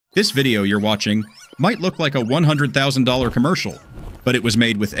This video you're watching might look like a $100,000 commercial, but it was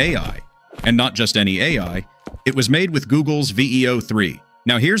made with AI. And not just any AI, it was made with Google's VEO 3.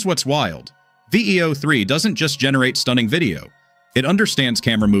 Now here's what's wild. VEO 3 doesn't just generate stunning video. It understands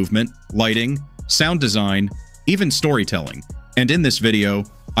camera movement, lighting, sound design, even storytelling. And in this video,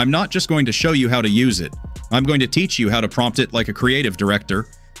 I'm not just going to show you how to use it. I'm going to teach you how to prompt it like a creative director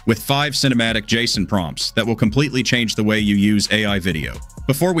with 5 cinematic JSON prompts that will completely change the way you use AI video.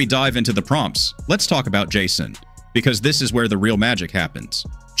 Before we dive into the prompts, let's talk about JSON, because this is where the real magic happens.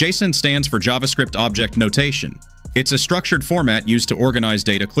 JSON stands for JavaScript Object Notation. It's a structured format used to organize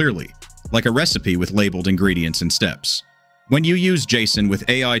data clearly, like a recipe with labeled ingredients and steps. When you use JSON with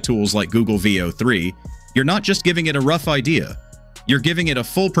AI tools like Google VEO 3, you're not just giving it a rough idea, you're giving it a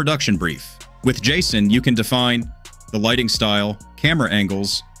full production brief. With JSON, you can define the lighting style, camera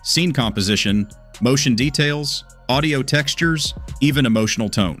angles, scene composition, motion details, audio textures, even emotional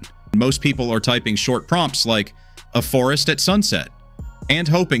tone. Most people are typing short prompts like a forest at sunset and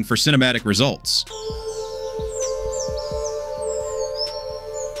hoping for cinematic results.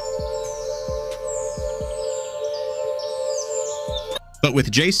 But with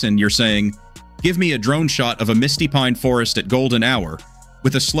JSON, you're saying, give me a drone shot of a misty pine forest at golden hour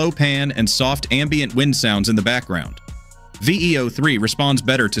with a slow pan and soft ambient wind sounds in the background. VEO 3 responds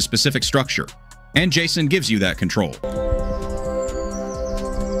better to specific structure, and JSON gives you that control.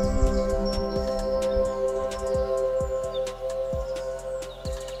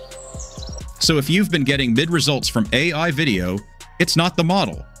 So if you've been getting mid-results from AI video, it's not the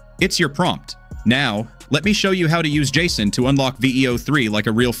model, it's your prompt. Now, let me show you how to use JSON to unlock VEO 3 like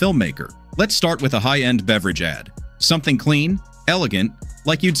a real filmmaker. Let's start with a high-end beverage ad. Something clean, elegant,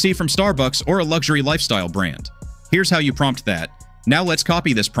 like you'd see from Starbucks or a luxury lifestyle brand. Here's how you prompt that. Now let's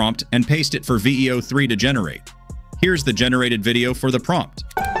copy this prompt and paste it for VEO 3 to generate. Here's the generated video for the prompt.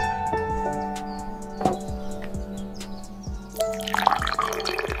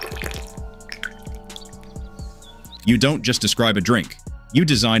 You don't just describe a drink, you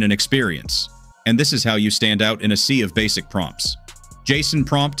design an experience. And this is how you stand out in a sea of basic prompts. JSON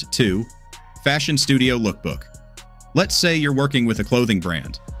Prompt 2, Fashion Studio Lookbook. Let's say you're working with a clothing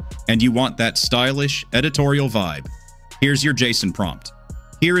brand, and you want that stylish, editorial vibe. Here's your JSON prompt.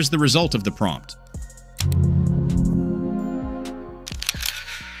 Here is the result of the prompt.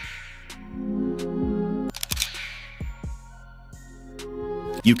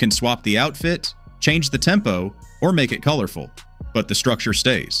 You can swap the outfit, change the tempo, or make it colorful, but the structure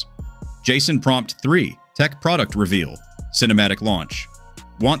stays. JSON Prompt 3, Tech Product Reveal, Cinematic Launch.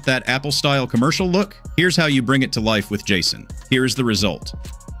 Want that Apple-style commercial look? Here's how you bring it to life with JSON. Here's the result.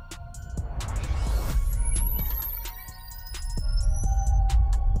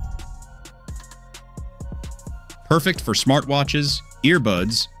 Perfect for smartwatches,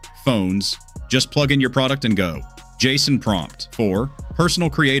 earbuds, phones. Just plug in your product and go. JSON Prompt 4, Personal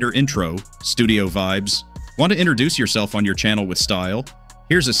Creator Intro, Studio Vibes. Want to introduce yourself on your channel with style?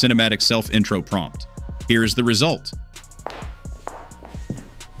 Here's a cinematic self-intro prompt. Here's the result.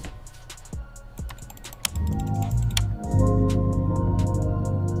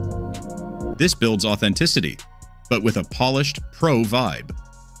 This builds authenticity, but with a polished, pro vibe.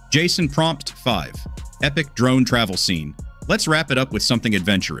 JSON Prompt 5, Epic Drone Travel Scene. Let's wrap it up with something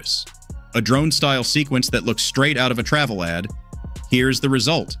adventurous. A drone-style sequence that looks straight out of a travel ad. Here's the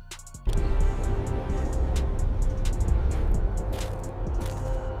result.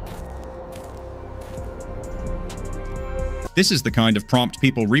 This is the kind of prompt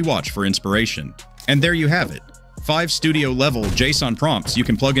people rewatch for inspiration. And there you have it. 5 studio-level JSON prompts you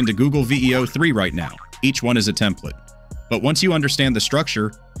can plug into Google VEO 3 right now. Each one is a template. But once you understand the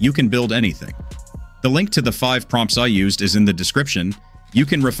structure, you can build anything. The link to the 5 prompts I used is in the description. You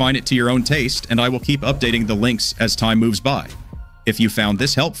can refine it to your own taste, and I will keep updating the links as time moves by. If you found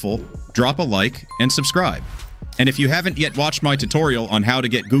this helpful, drop a like and subscribe. And if you haven't yet watched my tutorial on how to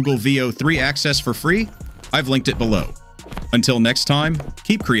get Google VEO 3 access for free, I've linked it below. Until next time,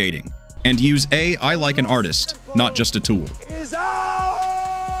 keep creating, and use AI like an artist, not just a tool.